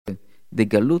the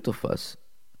galut of us.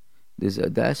 There's a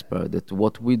diaspora that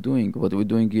what we're doing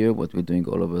here, what we're doing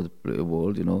all over the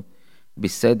world,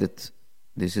 beside that,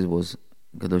 was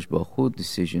Kadosh Baruch Hu's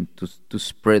decision to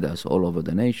spread us all over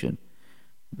the nation.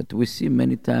 But we see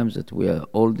many times that we are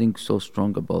holding so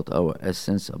strong about our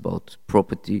essence, about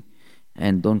property,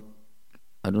 and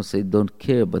I don't say don't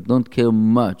care, but don't care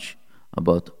much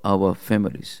about our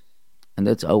families. And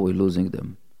that's how we're losing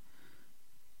them.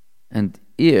 And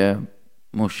here,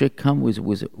 Moshe come with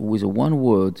one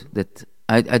word that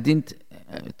I didn't,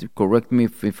 to correct me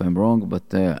if I'm wrong,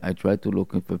 but I try to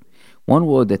look at one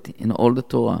word that in all the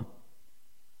Torah,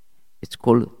 it's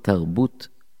called tarbut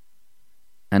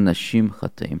anashim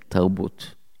chataim,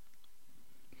 tarbut.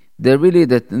 They're really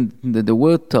the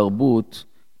word tarbut,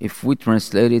 if we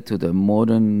translate it to the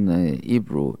modern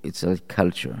Hebrew, it's like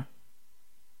culture.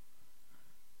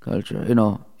 Culture.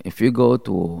 If you go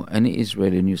to any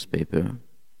Israeli newspaper,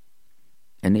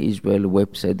 any Israeli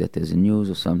website that has news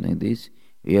or something like this,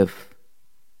 you have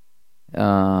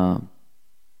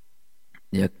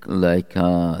like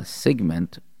a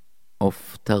segment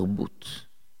of tarbut.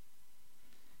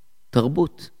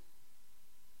 Tarbut.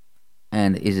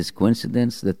 And is it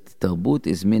coincidence that tarbut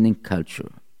is meaning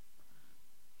culture?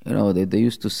 They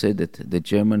used to say that the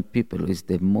German people is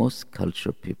the most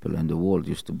cultured people in the world,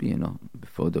 used to be,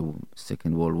 before the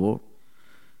Second World War.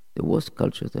 The most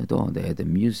cultured at all. They had the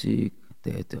music,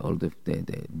 they had all the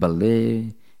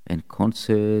ballet and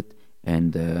concert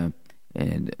and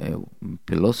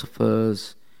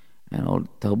philosophers and all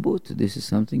tarbut. This is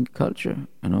something culture,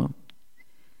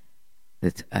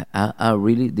 That are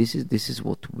really this is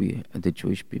what we, the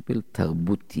Jewish people,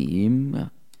 tarbutim,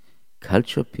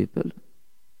 culture people,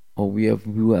 or we are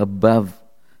above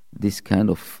this kind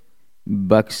of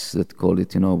box that call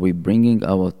it. We're bringing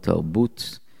our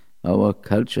tarbut, our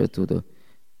culture to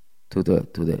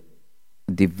the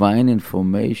divine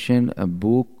information, a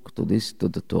book to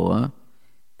the Torah.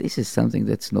 This is something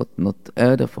that's not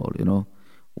heard of all.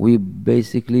 We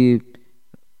basically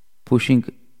pushing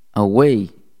away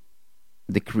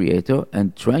the Creator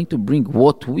and trying to bring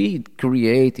what we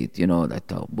created, that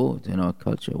tarbut,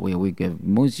 culture, where we give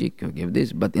music, we give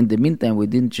this. But in the meantime, we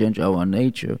didn't change our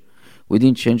nature. We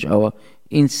didn't change our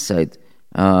inside,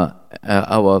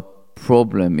 our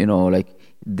problem, like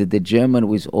the German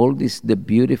with all this, the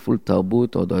beautiful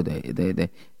tarbut, or the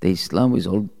Islam with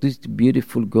all this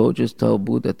beautiful, gorgeous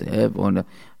tarbut that they have on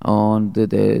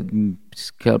the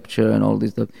sculpture and all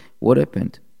this stuff. What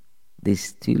happened? They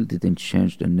still didn't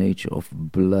change the nature of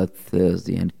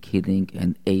bloodthirsty and killing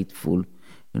and hateful.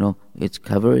 It's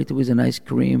covered with an ice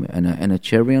cream and a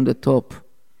cherry on the top,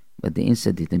 but the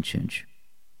inside didn't change.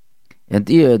 And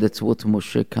here, that's what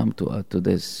Moshe come to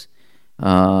this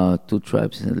two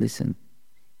tribes and listen,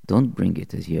 don't bring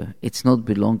it here. It's not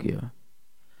belong here.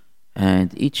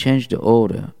 And he changed the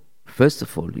order. First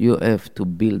of all, you have to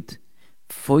build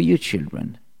for your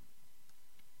children.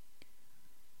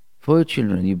 For your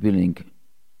children, you're building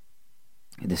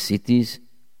the cities,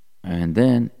 and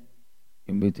then,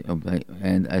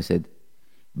 and I said,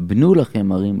 בנו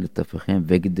לכם ערים לטפכם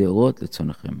וגדרות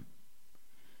לצונכם.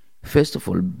 First of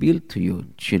all, build to your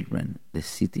children the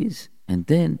cities, and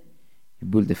then you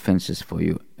build the fences for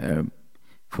you,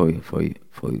 for your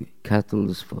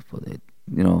cattle, for the,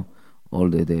 all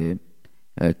the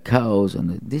cows,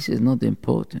 and this is not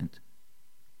important.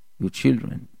 Your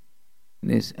children.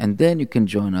 This, and then you can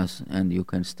join us and you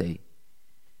can stay.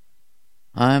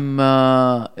 And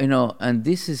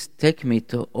this is take me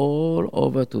to all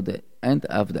over to the end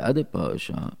of the other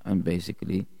parasha, and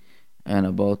basically, and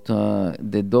about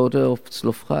the daughter of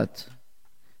Tzlofchat,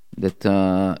 that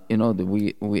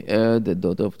we heard the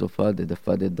daughter of Tzlofchat, that the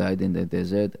father died in the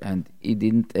desert, and he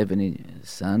didn't have any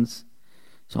sons,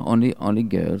 so only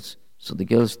girls. So the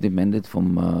girls demanded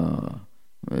from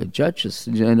judges,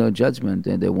 judgment,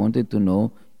 and they wanted to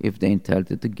know if they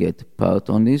entitled to get part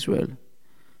on Israel.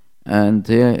 And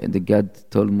the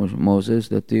God told Moses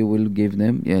that he will give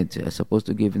them, it's supposed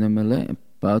to give them a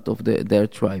part of their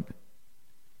tribe.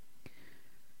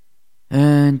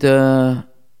 And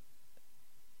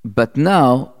but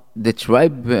now the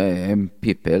tribe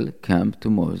people come to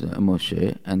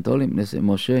Moshe and told him, listen,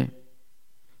 Moshe,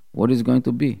 what is going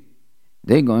to be?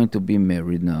 They're going to be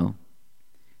married now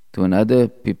to another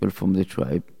people from the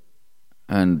tribe,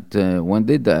 and when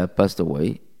they passed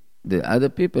away, the other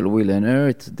people will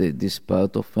inherit this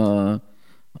part of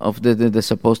the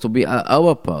supposed to be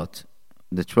our part,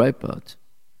 the tribe part.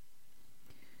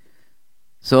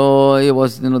 So it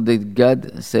was, the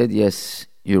God said, yes,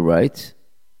 you're right,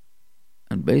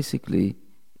 and basically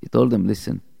he told them,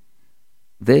 listen,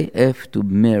 they have to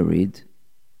marry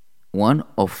one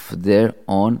of their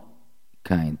own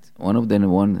kind. One of them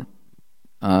want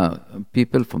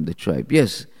people from the tribe.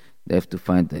 Yes, they have to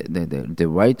find the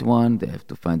right one. They have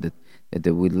to find that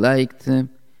they would like them,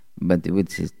 but it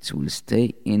will stay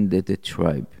in the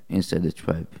tribe, inside the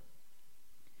tribe.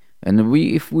 And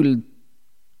if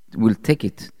we'll take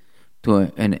it to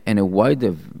a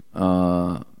wider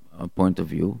point of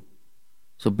view.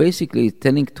 So basically,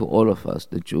 telling to all of us,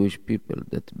 the Jewish people,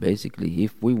 that basically,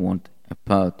 if we want a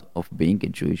part of being a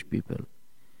Jewish people,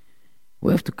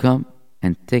 we have to come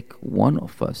and take one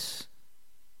of us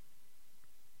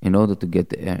in order to get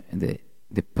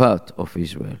the part of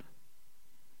Israel.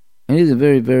 And it is a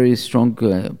very, very strong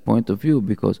point of view,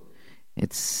 because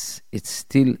it's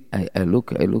still. I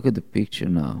look at the picture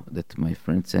now that my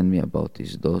friend sent me about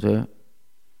his daughter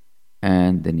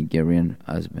and the Nigerian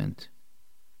husband,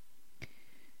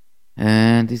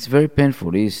 and it's very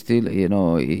painful. He's still,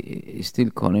 he's still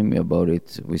calling me about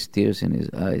it with tears in his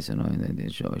eyes, and then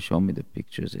show me the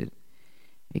pictures.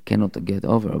 He cannot get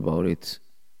over about it.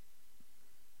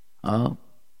 How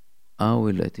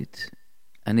we let it,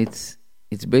 and it's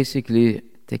basically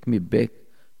take me back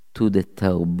to the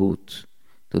tarbut,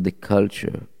 to the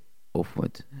culture of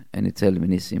what. And he tell me,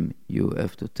 Nissim, you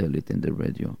have to tell it in the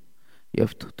radio. You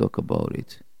have to talk about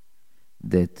it.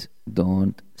 That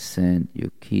don't send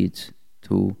your kids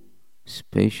to,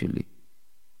 especially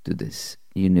to this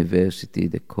university,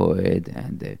 the co-ed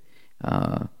and the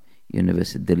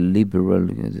university, the liberal.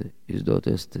 His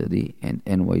daughter study in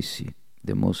NYC,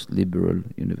 the most liberal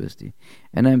university.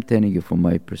 And I'm telling you from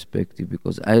my perspective,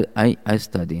 because I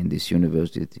study in these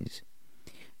universities.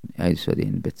 I study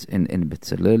in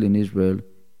Bezalel in Israel.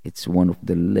 It's one of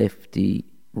the left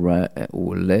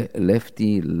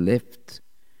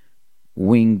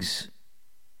wings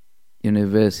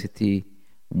university,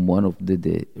 one of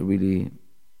the really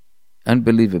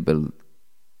unbelievable.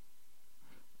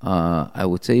 I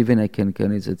would say even I can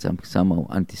consider it somehow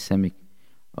anti-Semitic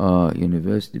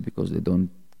university, because they don't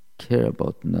care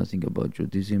about nothing about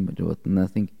Judaism, about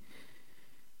nothing.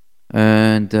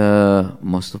 And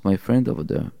most of my friends over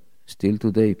there still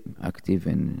today active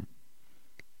in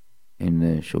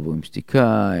Shovrim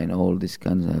Shtika and all this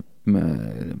kind of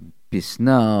Peace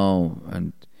Now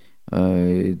and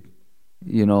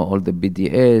all the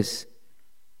BDS.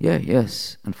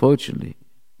 Yes. Unfortunately,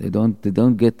 they don't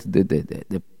get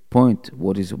the point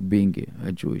what is being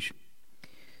a Jewish.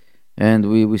 And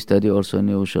we study also in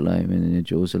Jerusalem and in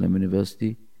Jerusalem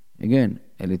University. Again,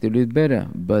 a little bit better,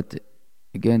 but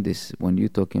again, this when you're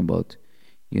talking about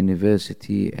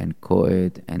university and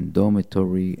co-ed and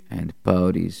dormitory and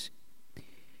parties,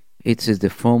 it is the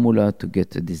formula to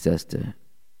get a disaster.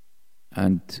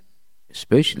 And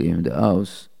especially in the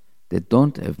house, they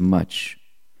don't have much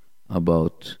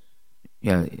about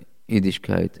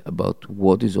Yiddishkeit, about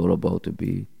what is all about to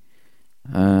be.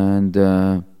 And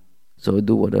so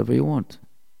do whatever you want.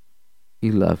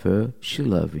 He love her, she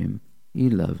love him. He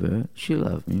love her, she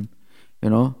love him.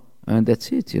 And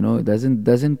that's it. It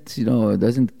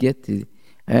doesn't get it.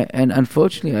 And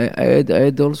unfortunately, I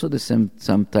had also the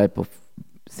some type of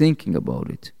thinking about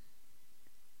it.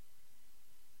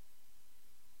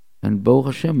 And Baruch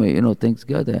Hashem, thanks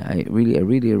God, I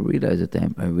really realized at the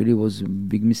time I really was a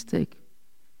big mistake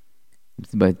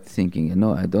by thinking.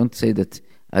 I don't say that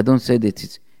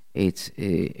it's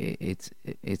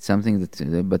something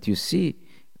that, but you see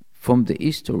from the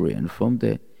history and from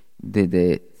the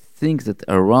things that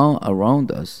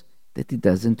around us that it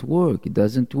doesn't work. It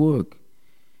doesn't work.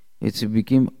 It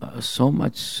became so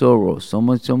much sorrow, so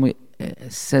much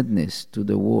sadness to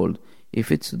the world. If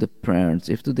it's to the parents,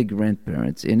 if to the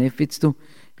grandparents, and if it's to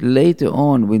later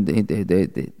on when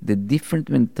the different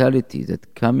mentality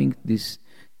that coming these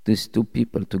two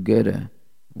people together,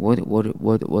 what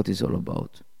is all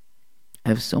about? I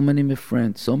have so many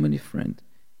friends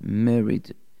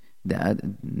married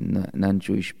the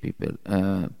non-Jewish people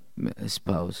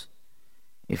spouse.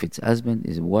 If it's husband,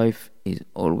 his wife is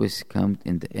always come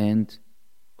in the end.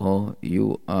 Oh,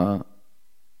 you are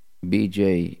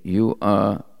BJ, you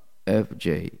are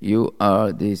FJ, you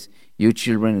are this, you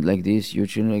children like this, you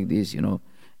children like this,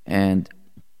 and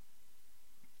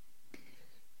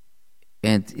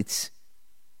it's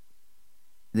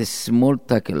this small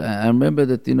tackle. I remember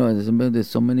that, there's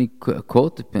so many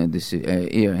quotes this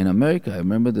here in America. I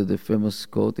remember that the famous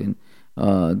quote in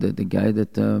the guy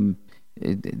that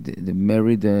they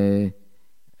married a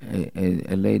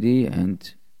lady,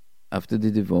 and after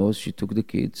the divorce, she took the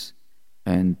kids,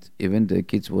 and even the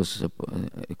kids was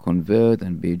convert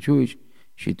and be Jewish.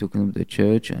 She took them to the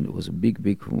church, and it was a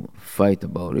big fight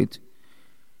about it.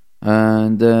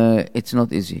 And it's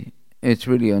not easy. It's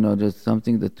really, there's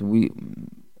something that we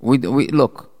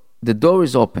look. The door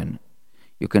is open.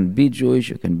 You can be Jewish,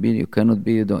 you cannot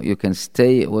be, you can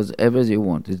stay whatever you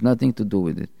want. It's nothing to do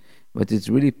with it. But it's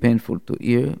really painful to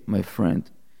hear my friend,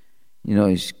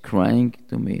 he's crying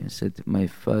to me and said, my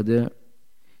father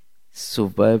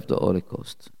survived the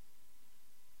Holocaust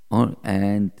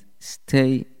and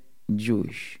stay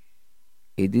Jewish.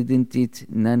 He didn't eat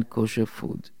non-kosher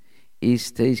food. He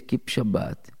keep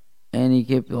Shabbat, and he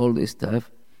kept all this stuff.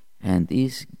 And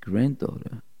his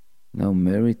granddaughter, now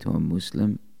married to a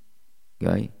Muslim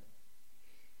guy,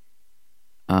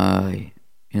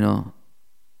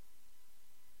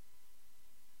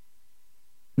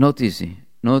 not easy,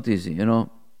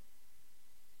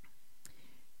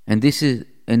 And this is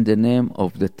in the name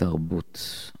of the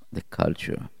tarbut, the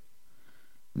culture.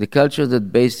 The culture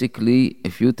that basically,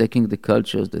 if you're taking the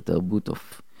cultures, the tarbut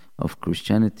of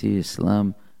Christianity,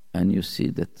 Islam, and you see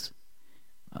that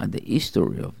the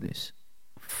history of this,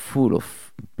 full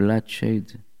of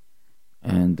bloodshed,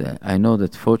 and I know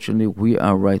that fortunately we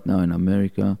are right now in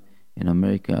America. In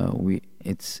America,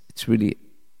 it's really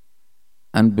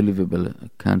unbelievable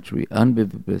country,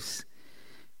 unbelievable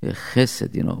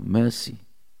chesed, mercy.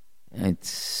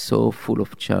 It's so full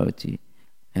of charity.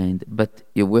 But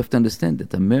you have to understand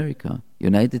that America,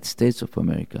 United States of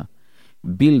America,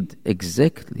 built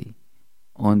exactly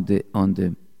on the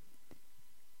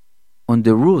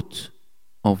root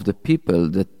of the people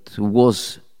that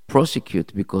was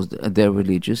prosecuted because they're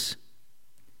religious.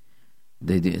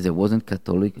 They wasn't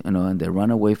Catholic, and they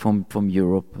ran away from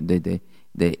Europe. They're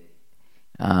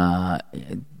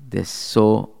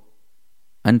so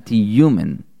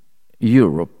anti-human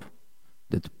Europe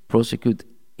that prosecute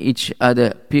each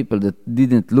other people that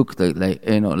didn't look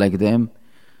like them,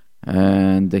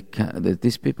 and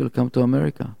these people come to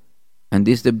America, and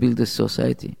they build a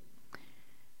society.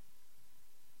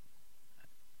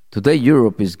 Today,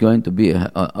 Europe is going to be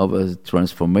of a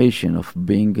transformation of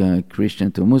being a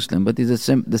Christian to Muslim, but it's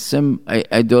the same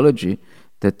ideology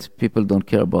that people don't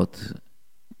care about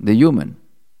the human.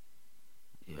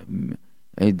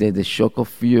 The shock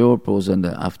of Europe was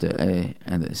after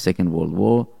the Second World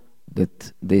War,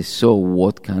 that they saw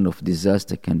what kind of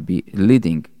disaster can be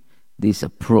leading this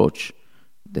approach,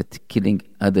 that killing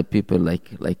other people like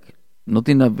not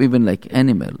enough, even like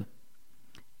animal.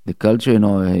 The culture,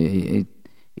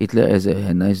 Hitler has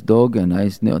a nice dog,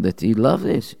 that he loved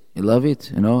this. He loved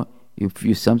it, If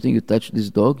you touch this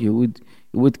dog, you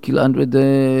would kill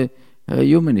 100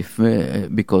 human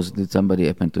because somebody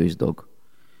happened to his dog.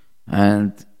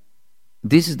 And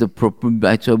this is the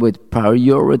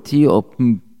priority of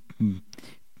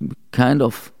kind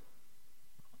of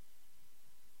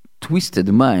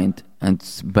twisted mind, and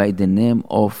by the name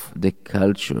of the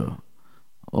culture,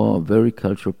 very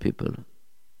cultural people.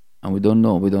 And we don't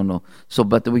know. So,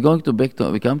 but we come to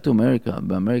America.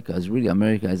 But America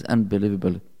is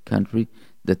unbelievable country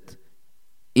that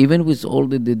even with all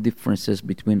the differences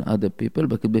between other people,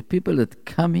 but the people that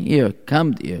come here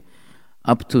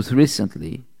up to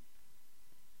recently,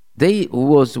 they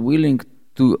was willing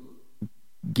to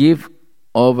give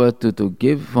over to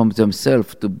give from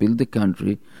themselves to build the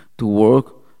country, to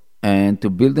work and to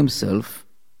build themselves,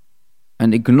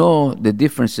 and ignore the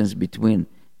differences between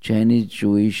Chinese,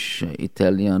 Jewish,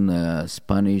 Italian,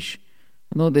 Spanish.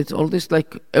 That's all this,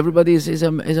 like everybody is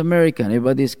American.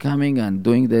 Everybody is coming and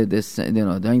doing doing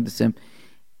the same.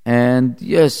 And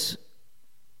yes,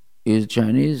 he's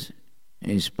Chinese,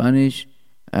 he's Spanish,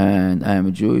 and I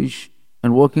am Jewish,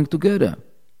 and working together,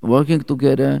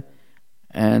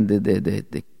 and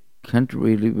the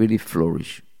country really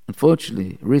flourish.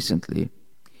 Unfortunately, recently,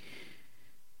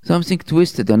 something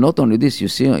twisted, and not only this. You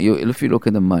see, if you look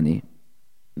at the money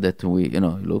that we,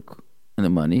 look at the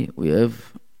money we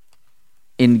have.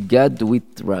 In God we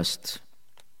trust.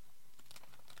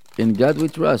 In God we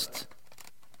trust.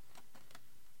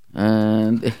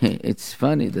 And it's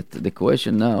funny that the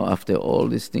question now, after all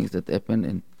these things that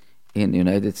happen in the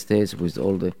United States, with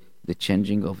all the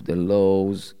changing of the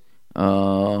laws,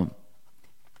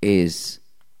 is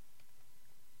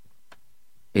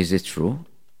it true?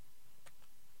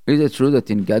 Is it true that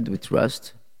in God we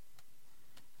trust?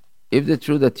 If it's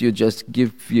true that you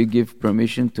give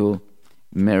permission to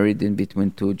married in between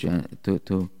two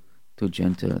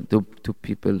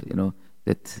people,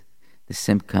 that the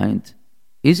same kind,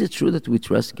 is it true that we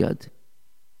trust God?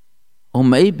 Or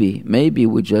maybe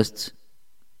we just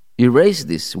erase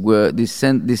this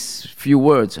send these few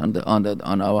words on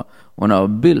our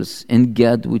bills. In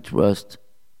God we trust.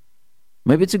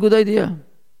 Maybe it's a good idea.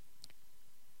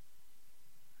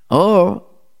 Or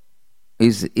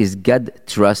is God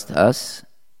trust us?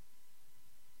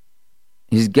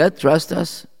 Is God trust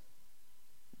us?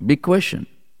 Big question.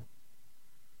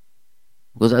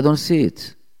 because I don't see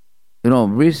it.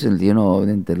 Recently,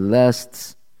 in the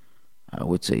last, I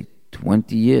would say,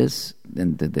 20 years,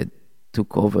 then they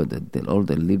took over all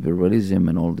the liberalism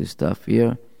and all this stuff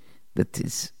here. That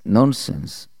is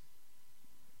nonsense.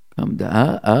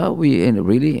 Are we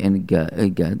really in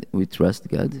God? We trust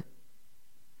God?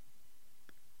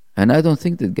 And I don't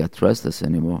think that God trusts us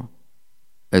anymore.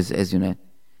 As you know,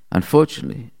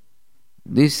 unfortunately,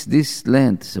 this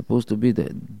land is supposed to be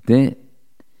the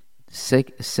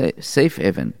safe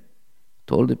haven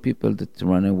to all the people that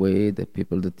run away, the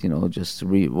people that just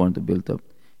want to build up.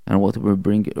 And what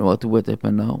would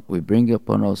happen now? We bring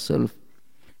upon ourselves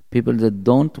people that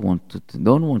don't want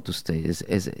to stay.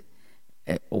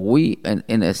 We and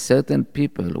in a certain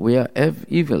people, we are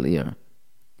evil here.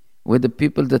 We're the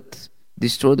people that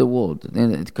destroy the world.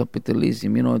 And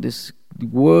capitalism, this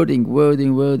wording.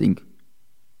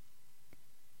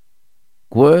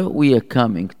 Where we are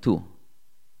coming to?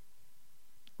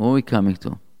 Where are we coming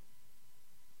to?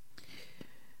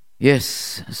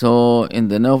 Yes. So in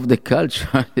the name of the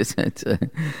culture,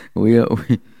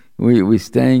 we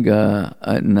staying what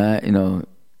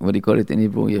do you call it in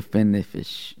Hebrew? Yefen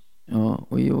nefesh.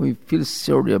 We feel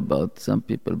sorry about some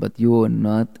people, but you are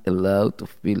not allowed to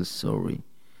feel sorry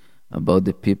about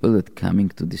the people that are coming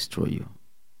to destroy you.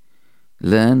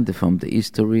 Learn from the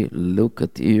history. Look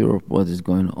at Europe, what is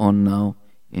going on now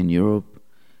in Europe.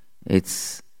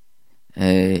 It's,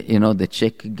 the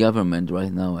Czech government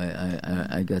right now.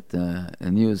 I got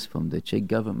news from the Czech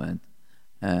government,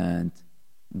 and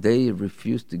they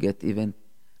refuse to get even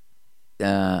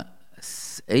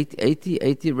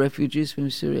 80 refugees from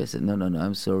Syria. I said, no,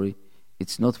 I'm sorry.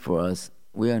 It's not for us.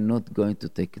 We are not going to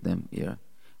take them here.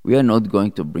 We are not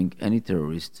going to bring any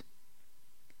terrorists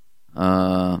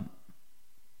in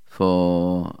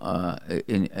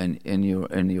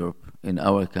Europe, in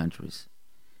our countries.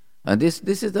 And this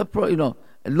is the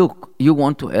look, you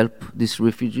want to help these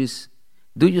refugees?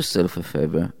 Do yourself a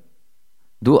favor.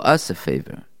 Do us a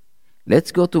favor.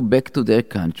 Let's go back to their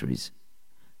countries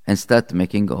and start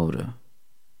making order.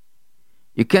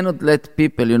 You cannot let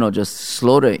people, just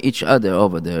slaughter each other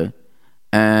over there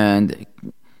and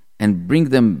bring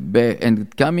them back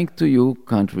and coming to your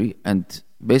country and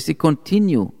basically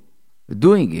continue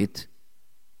doing it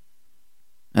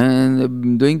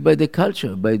and doing by the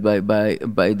culture, by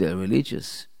the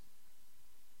religious.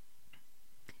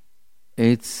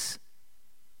 It's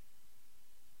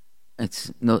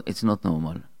not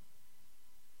normal.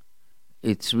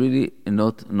 It's really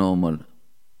not normal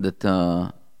that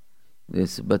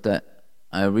this. But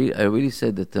I really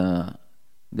said that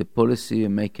the policy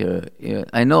maker. Yeah,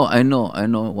 I know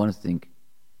one thing.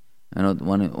 I know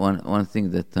one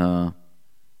thing that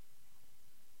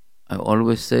I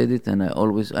always said it, and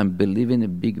I'm believing a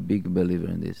big believer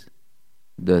in this.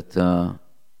 That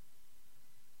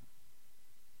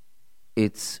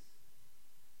it's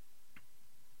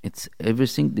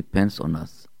everything depends on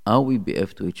us, how we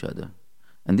behave to each other.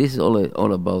 And this is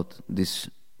all about this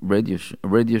radio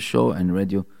show and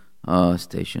radio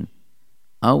station.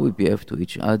 How we behave to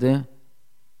each other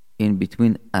in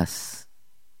between us.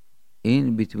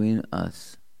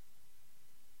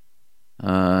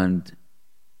 And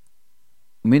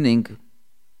meaning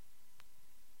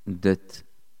that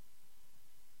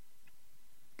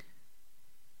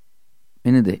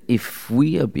if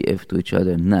we behave to each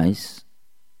other nice,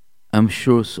 I'm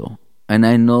sure so, and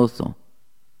I know so,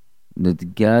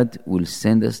 that God will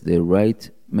send us the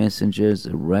right messengers,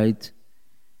 the right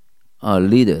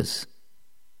leaders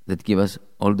that give us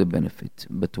all the benefit.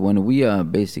 But when we are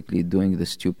basically doing the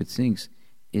stupid things,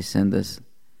 He sends us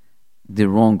the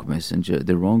wrong messenger,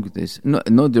 the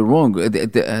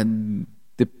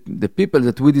people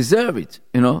that we deserve it.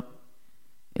 He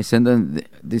sent us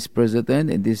this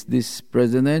president and this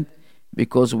president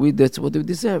because that's what we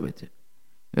deserve it.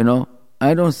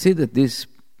 I don't see that this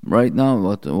right now.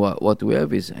 What we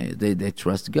have is they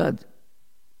trust God.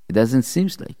 It doesn't seem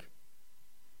like,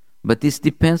 but this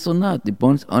depends on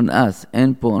us.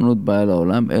 En po'anut ba'a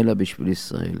la'olam ela bishvil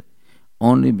Yisrael.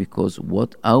 Only because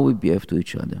how we behave to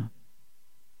each other,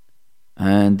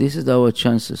 and this is our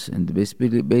chances. And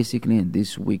basically in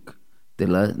this week, the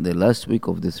last week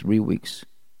of the 3 weeks,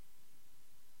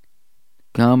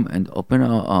 come and open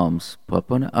our arms,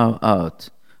 open our heart.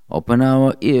 Open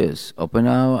our ears, open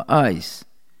our eyes.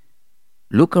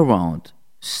 Look around,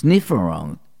 sniff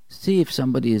around, see if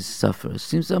somebody is suffering,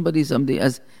 see if somebody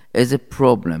has a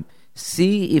problem.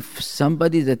 See if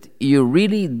somebody that you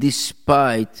really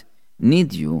despite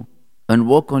need you, and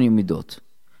work on your midot.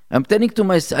 I'm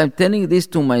telling this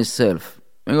to myself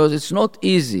because it's not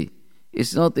easy.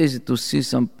 It's not easy to see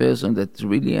some person that's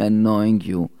really annoying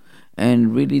you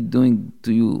and really doing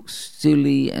to you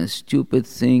silly and stupid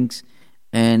things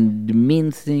and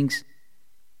mean things,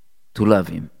 to love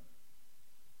him.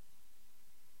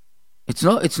 It's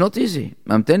not easy.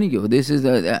 I'm telling you, this is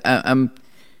I'm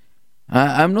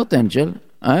not angel.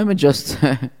 I'm just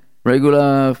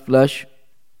regular flesh,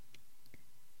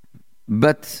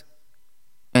 but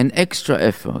an extra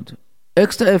effort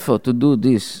to do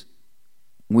this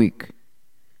week,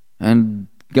 and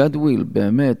God will,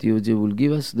 באמת, He will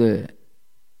give us the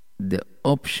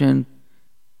option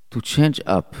to change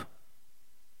up.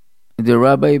 The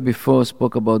rabbi before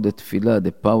spoke about the tefillah,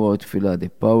 the power of tefillah, the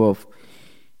power of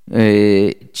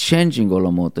changing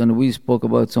olamot, and we spoke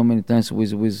about so many times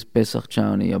with Pesach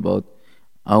Chani about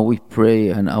how we pray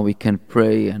and how we can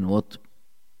pray and what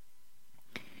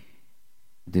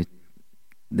the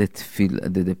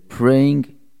tefillah, the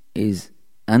praying is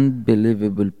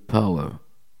unbelievable power,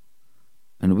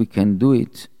 and we can do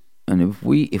it. And if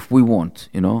we want,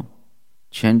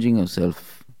 changing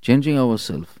ourselves.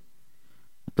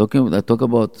 I talk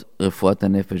about refuat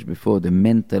hanefesh before, the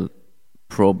mental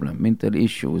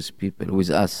issue with people, with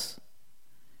us.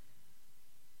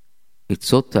 It's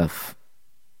so tough,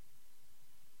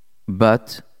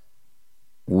 but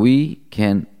we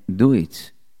can do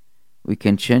it. We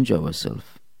can change ourselves,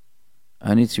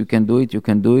 and you can do it.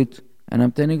 And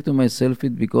I'm telling to myself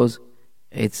it because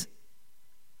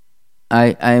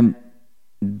I'm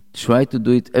try to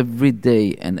do it every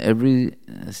day and every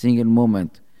single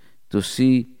moment, to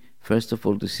see, first of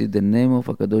all, to see the name of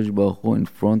HaKadosh Baruch Hu in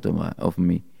front of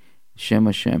me. Shem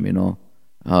Hashem,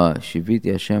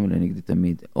 Shiviti Hashem lenigdi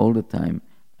tamid. All the time.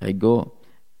 I go,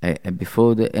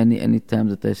 before any time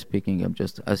that I'm speaking, I'm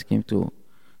just asking him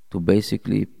to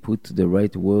basically put the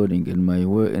right wording in my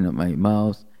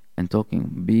mouth and talking.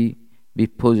 Be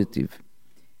positive.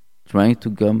 Trying to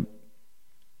come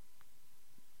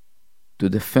to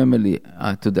the family,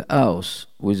 to the house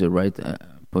with the right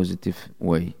positive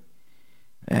way.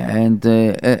 And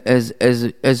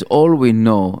as all we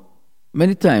know,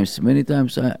 many times I'm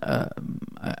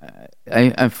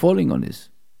falling on this.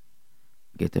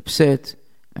 Get upset.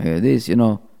 This,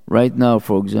 right now,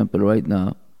 for example,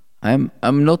 I'm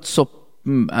not so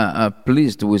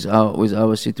pleased with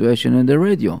our situation in the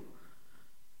radio.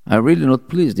 I'm really not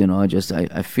pleased.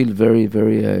 I feel very,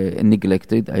 very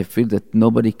neglected. I feel that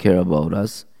nobody care about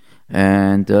us,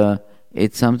 and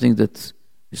it's something that's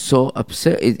so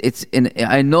upset.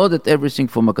 I know that everything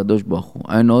from HaKadosh Baruch Hu.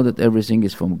 I know that everything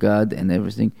is from God and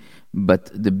everything,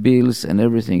 but the bills and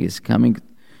everything is coming,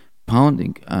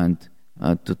 pounding, and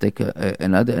to take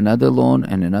another loan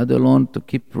and another loan to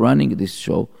keep running this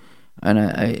show, and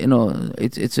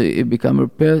it become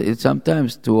repaired. It's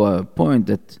sometimes to a point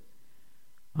that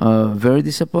very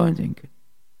disappointing.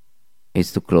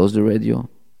 It's to close the radio,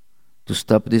 to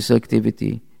stop this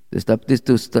activity.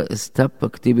 Stop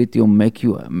activity or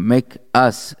make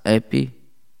us happy,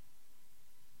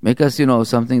 make us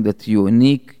something that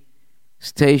unique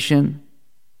station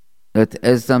that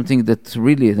has something that's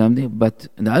really something. But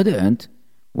on the other hand,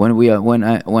 when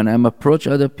I'm approach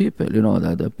other people,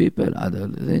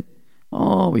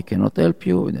 we cannot help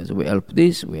you. We help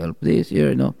this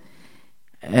here,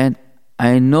 and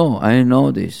I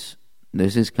know this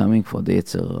is coming for the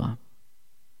Yetzer Hara.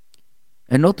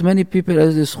 And not many people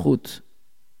have the zchut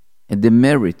and the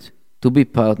merit to be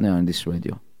partner in this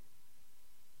radio.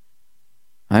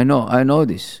 I know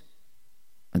this.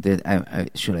 And then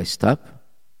should I stop?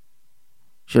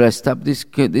 Should I stop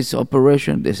this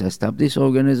operation? Should I stop this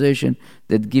organization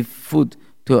that give food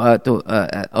to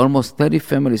almost 30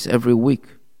 families every week?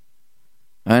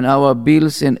 And our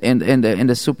bills in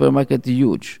the supermarket are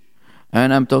huge.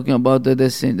 And I'm talking about the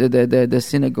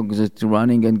synagogues that's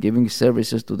running and giving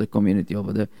services to the community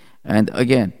over there. And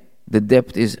again, the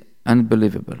debt is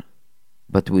unbelievable.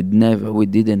 But we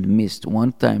didn't miss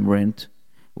one time rent.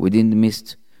 We didn't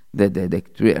miss the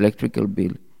electrical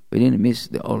bill. We didn't miss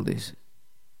all this.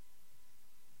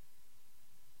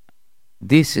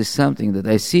 This is something that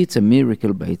I see it's a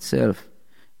miracle by itself.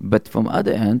 But from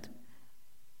other hand,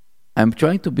 I'm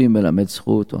trying to be melamed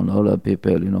zchut on all the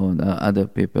people, other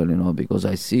people, because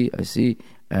I see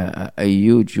a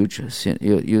huge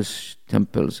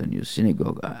temples and huge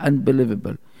synagogue,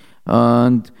 unbelievable.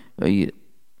 And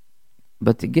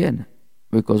but again,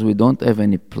 because we don't have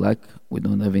any plaque, we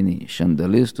don't have any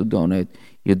chandeliers to donate.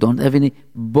 You don't have any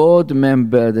board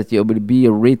member that you will be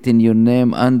written your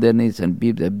name underneath and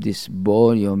be this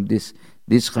board. This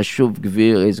chashuv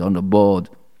gvir is on the board.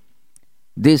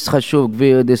 This chashuv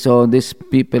gvir, this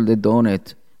people that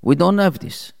donate. We don't have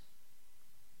this.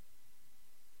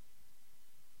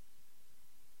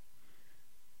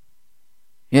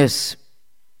 Yes,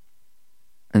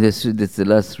 And that's the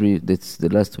last three. That's the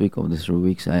last week of the 3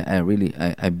 weeks. I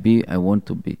want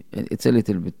to be. It's a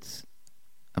little bit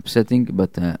upsetting,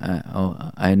 but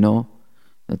I know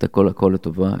that הכל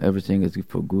לטובה, everything is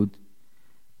for good,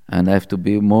 and I have to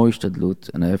be more השתדלות,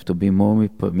 and I have to be more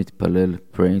מתפלל,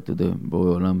 praying to the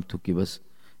בורא עולם to give us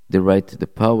the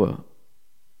power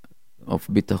of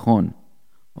ביטחון,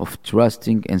 of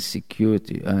trusting and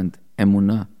security and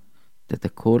אמונה, that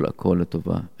הכל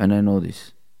לטובה, and I know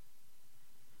this.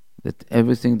 That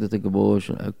everything that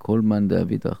כל מן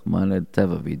דוד רחמן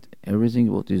לטב אביד, everything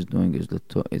what he's doing is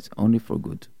only for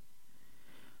good.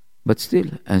 But still,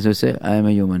 as I say, I am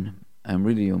a human. I'm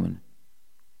really human.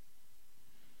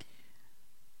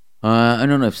 I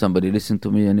don't know if somebody listened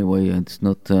to me anyway. It's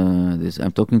not this.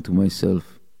 I'm talking to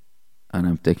myself, and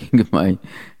I'm taking my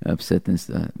upsetness.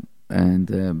 And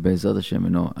Be'ezrat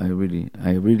Hashem, I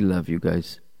really love you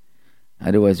guys.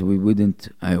 Otherwise, I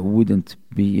wouldn't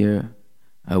be here.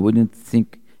 I wouldn't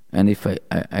think. And if I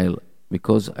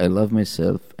because I love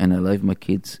myself, and I love my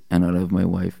kids, and I love my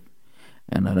wife,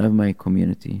 and I love my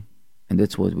community. And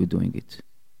that's what we're doing it.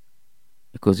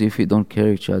 Because if we don't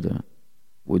care each other,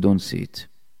 we don't see it.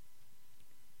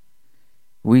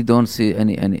 We don't see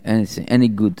any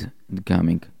good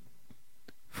coming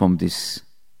from this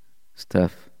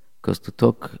stuff. Because to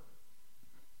talk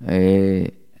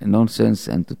nonsense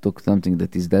and to talk something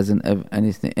that doesn't have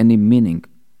any meaning.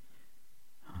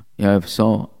 You have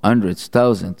hundreds,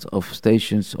 thousands of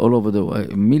stations all over the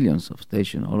world, millions of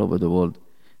stations all over the world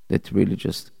that really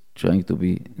just trying to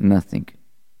be nothing,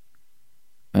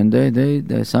 and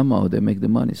they somehow they make the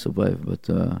money survive. But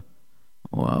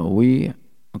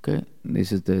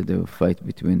this is the fight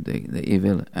between the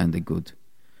evil and the good.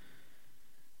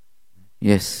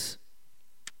 Yes,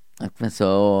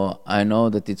 so I know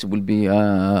that it will be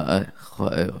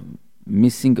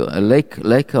missing a lack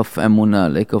of emunah,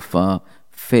 lack of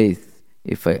faith.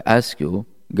 If I ask you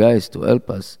guys to help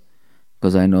us.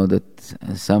 Because I know that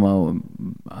somehow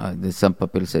some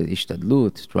people say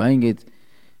ishtadlut, trying it,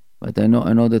 but I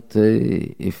know that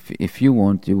if you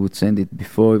want, you would send it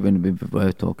before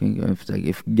talking.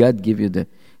 If God give you the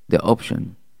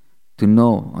option to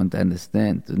know and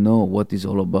understand, to know what is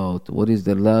all about, what is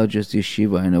the largest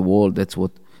yeshiva in the world. That's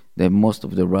what most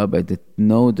of the rabbis that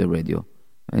know the radio,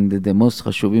 and the most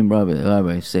chashuvim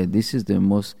rabbis said this is the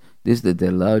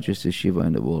largest yeshiva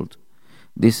in the world.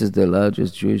 This is the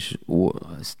largest Jewish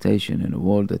station in the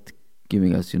world that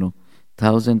giving us,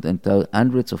 thousands and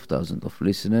hundreds of thousands of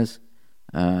listeners,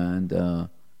 and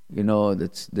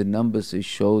that's the numbers it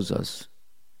shows us.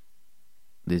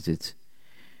 This it,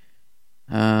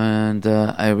 and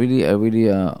I really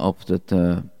hope that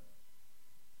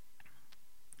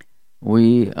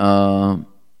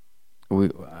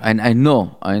and I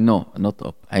know, not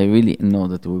hope. I really know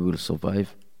that we will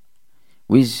survive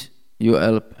with your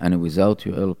help and without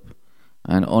your help,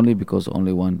 and only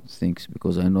one thinks,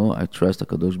 because I trust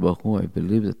HaKadosh Baruch Hu. I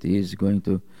believe that He is going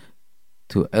to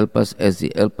help us as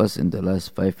He helped us in the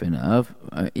last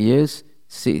 5.5 years,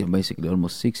 basically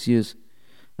almost 6 years,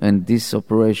 and this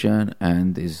operation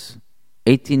and this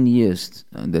 18 years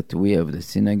that we have the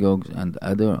synagogues and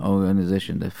other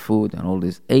organizations, the food and all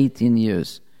this 18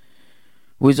 years,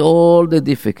 with all the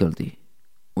difficulty,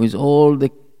 with all the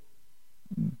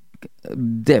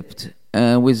debt,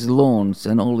 with loans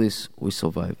and all this, we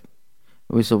survive.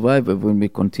 We survive when we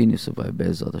continue to survive,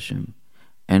 Be'ezrat Hashem,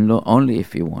 and only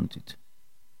if you want it.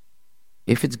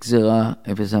 If it's gzera,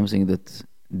 if it's something that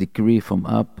decree from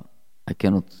up, I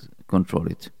cannot control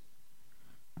it.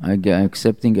 I'm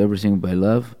accepting everything by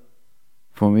love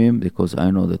from Him, because I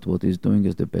know that what He's doing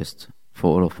is the best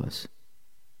for all of us.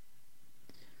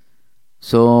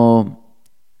 So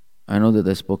I know that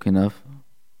I spoke enough,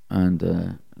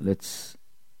 and let's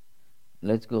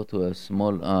go to a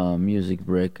small music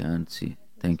break and see.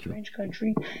 Thank you. Strange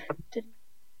country.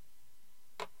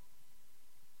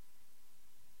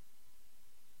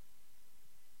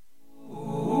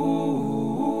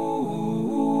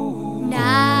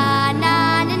 Na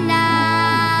na na na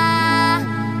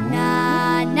na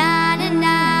na na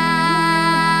na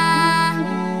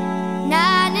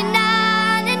na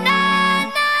na na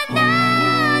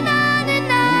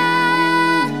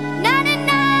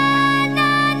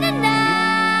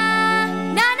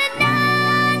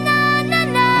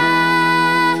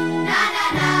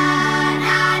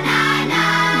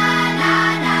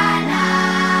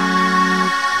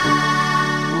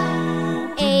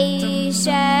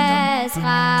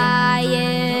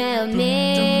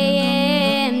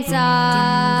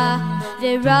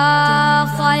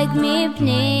ורחוק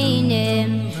מפנינים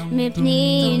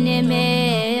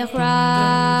מכרע,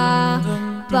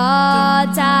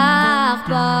 בטח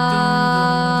bala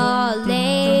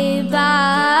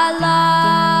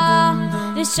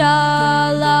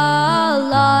V'shala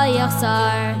lo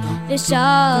yachzar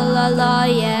V'shala lo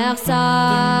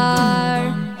yachzar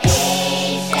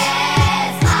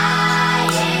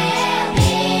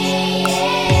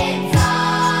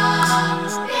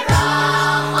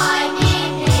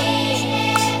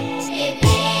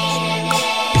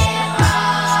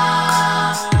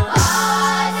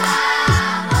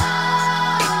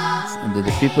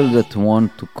The people that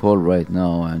want to call right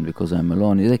now, and because I'm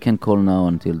alone, they can call now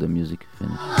until the music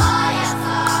finishes.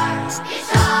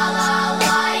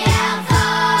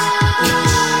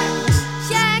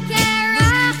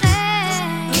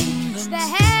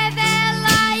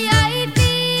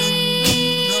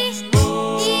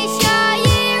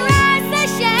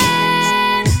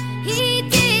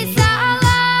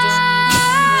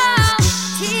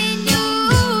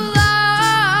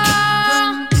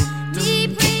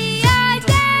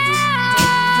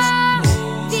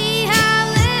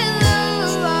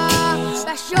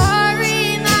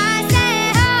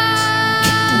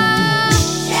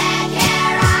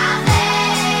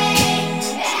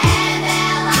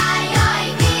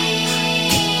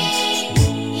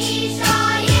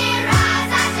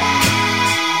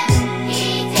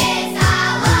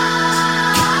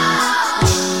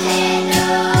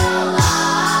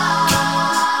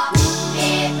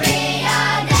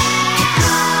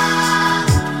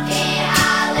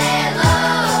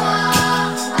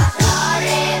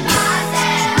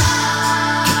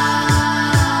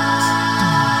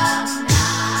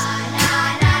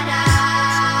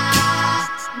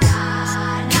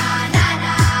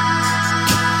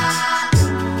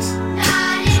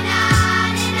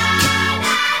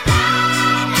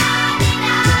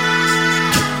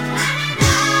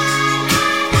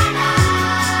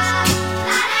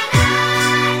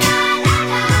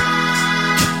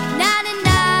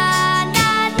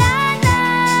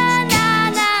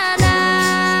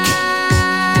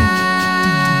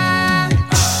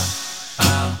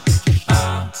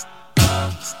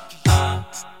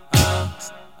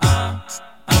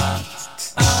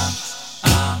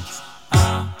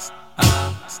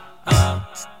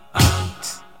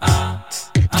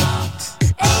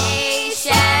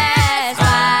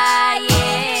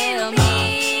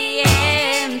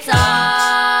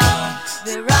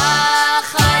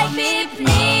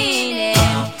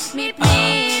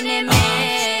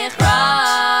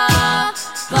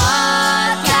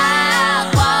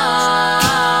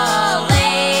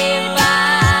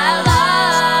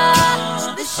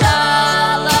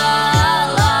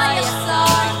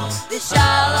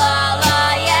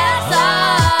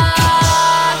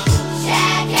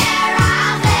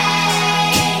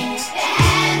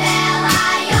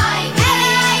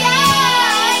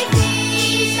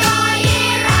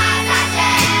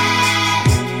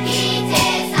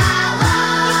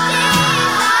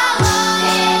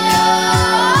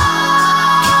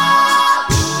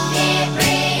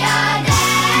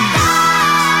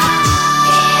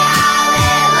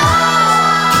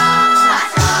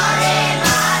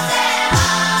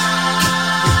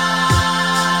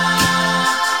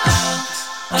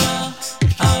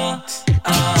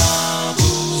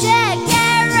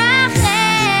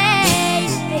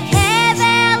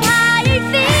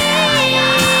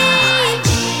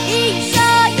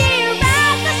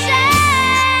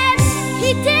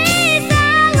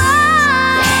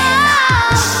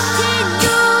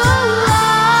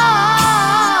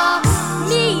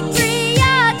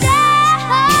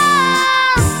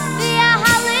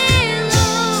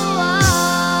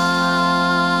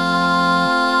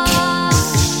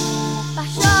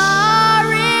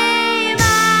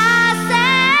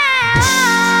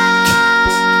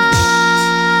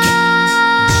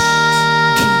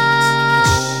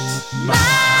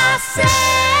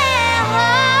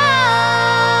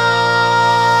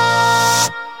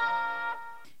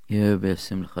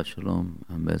 Be'esim Lecha Shalom,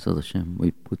 and Be'ezrat Hashem,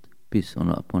 we put peace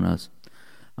upon us.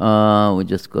 We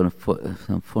just got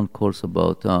some phone calls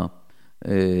about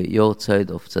your side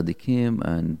of Tzadikim,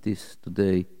 and this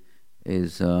today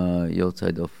is your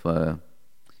side of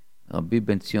Rabbi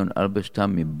Ben Zion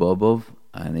Albershtam Mibobov,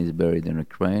 and he's buried in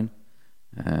Ukraine,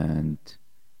 and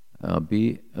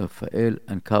Rabbi Rafael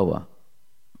Ankawa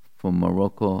from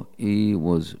Morocco. He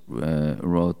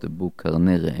wrote the book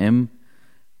Karnei Rehem,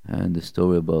 and the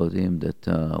story about him that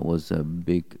was a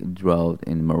big drought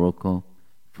in Morocco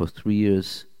for 3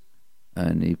 years,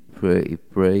 and he pray, and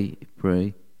he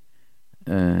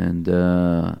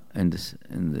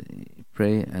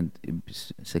pray, and he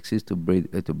succeeds to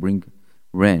bring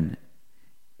rain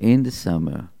in the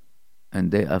summer,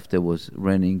 and day after was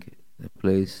raining the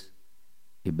place.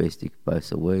 He basically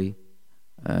passed away,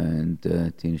 and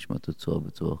תהיה נשמתו צרורה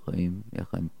בצרור החיים,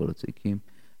 יחד עם כל הצדיקים.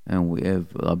 And we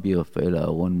have Rabbi Rafael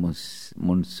Aaron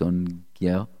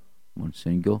Monsignor,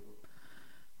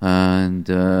 and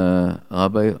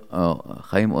Rabbi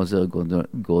Chaim Ozer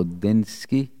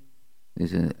Grodensky.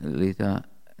 This is later.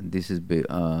 This is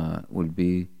will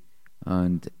be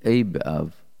and A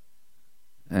B'Av.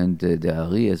 And the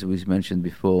Ari, as we mentioned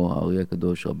before, Ari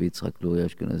HaKadosh Rabbi Yitzchak Luria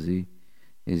Ashkenazi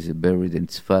is buried in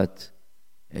Tzfat,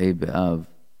 A B'Av,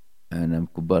 and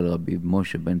Mekubal Rabbi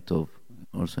Moshe Ben Tov,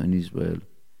 also in Israel.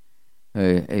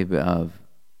 A B'Av,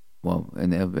 wow,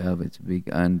 and A B'Av, it's big.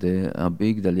 And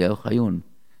Rabbi Gdaliyahu Chayun,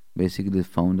 basically the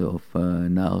founder of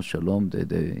Na'ar Shalom,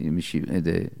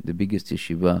 the biggest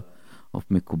yeshiva of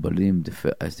Mekubalim,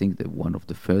 I think one of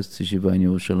the first yeshiva in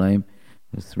Yerushalayim,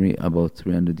 about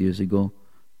 300 years ago.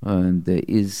 And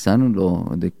his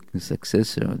son-in-law, the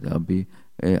successor, Rabbi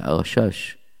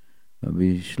Arashash,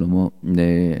 Rabbi Shalom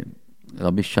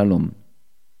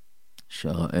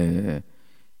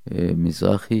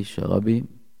Mizrahi Sharabi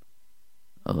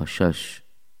Arashash.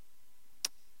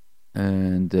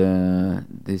 And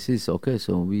this is okay.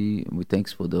 So we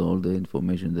thanks for all the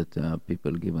information that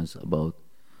people give us about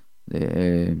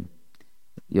the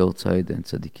Yortzeit and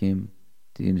Tzadikim.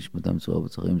 תהיה נשמתם צרורה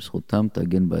בצרור, זכותם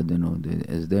תגן בעדנו,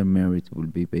 as their merit will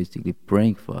be basically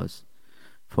praying for us,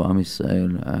 for Am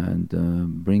Yisrael, and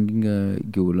bringing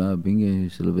Geula, bringing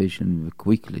salvation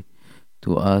quickly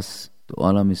to us, to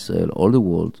all Am Yisrael, all the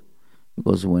world,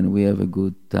 because when we have a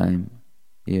good time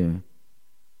here,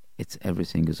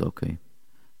 everything is okay.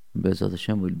 Be'ezrat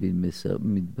Hashem will be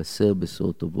מתבשר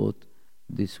בשורות טובות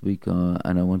this week,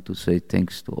 and I want to say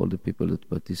thanks to all the people that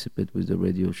participate with the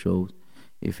radio shows.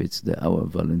 If it's our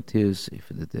volunteers,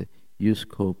 if it's the youth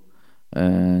corps,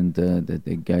 and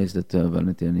the guys that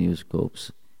volunteer in the youth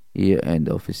corps here, and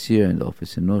the office here, and the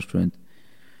office in Nostrand.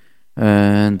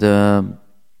 And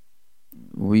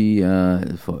we,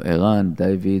 for Eran,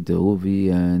 David,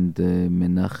 Ruvi, and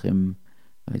Menachem,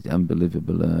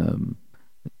 unbelievable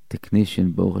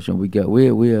technician, Baruch Hashem. We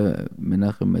are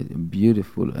Menachem, a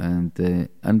beautiful and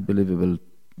unbelievable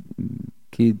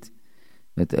kid,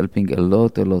 that helping a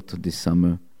lot this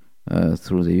summer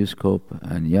through the youth corps,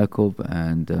 and Yaakov,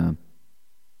 and the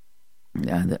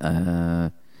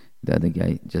other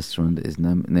guy just turned his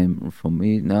name from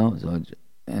me now. So,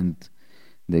 and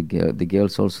the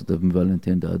girls also the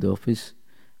volunteer in the other office,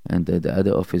 and the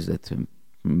other office that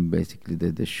basically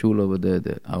the shul over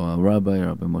there, our Rabbi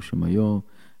Moshe Mayor,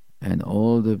 and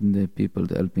all the people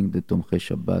that helping the Tomchei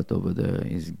Shabbat over there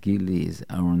is Gili, is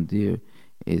Aaron Deer,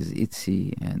 is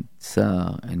Itzi, and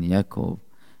Tsar, and Yaakov,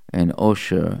 and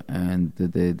Osher, and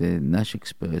the Nash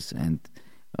Express, and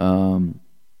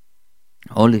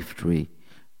Olive Tree,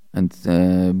 and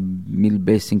meal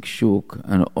basing shuk,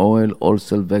 and oil,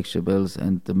 also vegetables,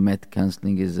 and the mat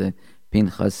counseling is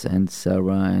Pinchas, and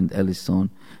Sarah, and Ellison,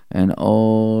 and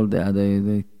all the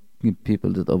other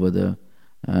people that over there.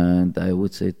 And I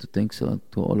would say thanks to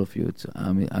all of you. It's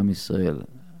Am Yisrael,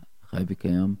 Chai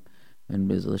V'Kayam, and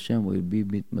Be'ezrat Hashem will be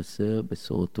מתמסר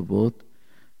בשורות טובות.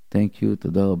 Thank you,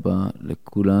 תודה רבה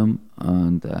לכולם,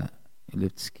 and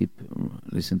let's keep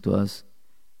listen to us.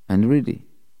 And really,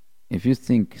 if you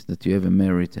think that you have a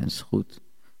merit and zchut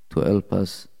to help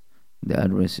us, the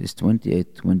address is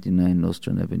 2829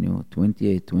 Nostrand Avenue,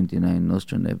 2829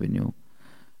 Nostrand Avenue,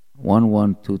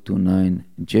 11229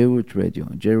 JRoot Radio.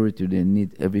 JRoot, they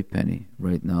need every penny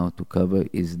right now to cover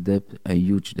his debt, a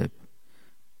huge debt,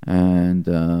 and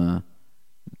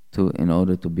in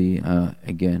order to be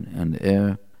again on the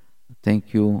air.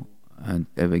 Thank you, and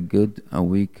have a good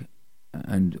week,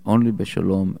 and only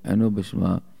b'shalom, eno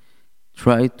b'shema.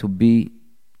 Try to be,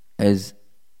 as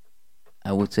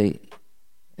I would say,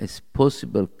 as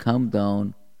possible, calm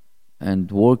down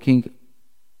and working.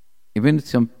 Even if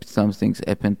some things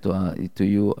happen to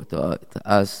you, to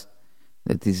us,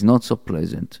 that is not so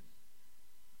pleasant.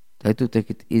 Try to take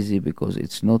it easy, because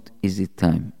it's not easy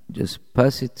time. Just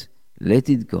pass it, let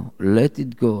it go, let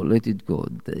it go, let it go.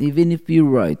 Even if you're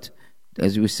right,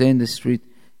 as we say in the street,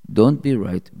 don't be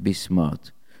right, be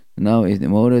smart. Now, in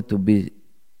order to be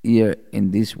here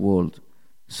in this world,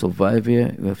 survive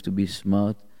here, you have to be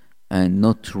smart and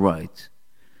not right.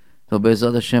 So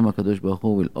Be'ezrat Hashem, HaKadosh Baruch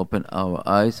Hu will open our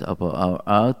eyes, our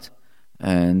heart,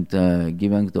 and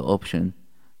give us the option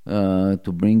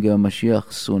to bring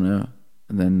Mashiach sooner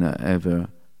than ever.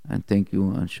 And thank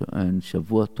you, and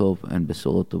Shavua Tov, and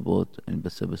Besorot Tovot, and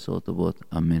Besorot Tovot.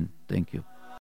 Amen. Thank you.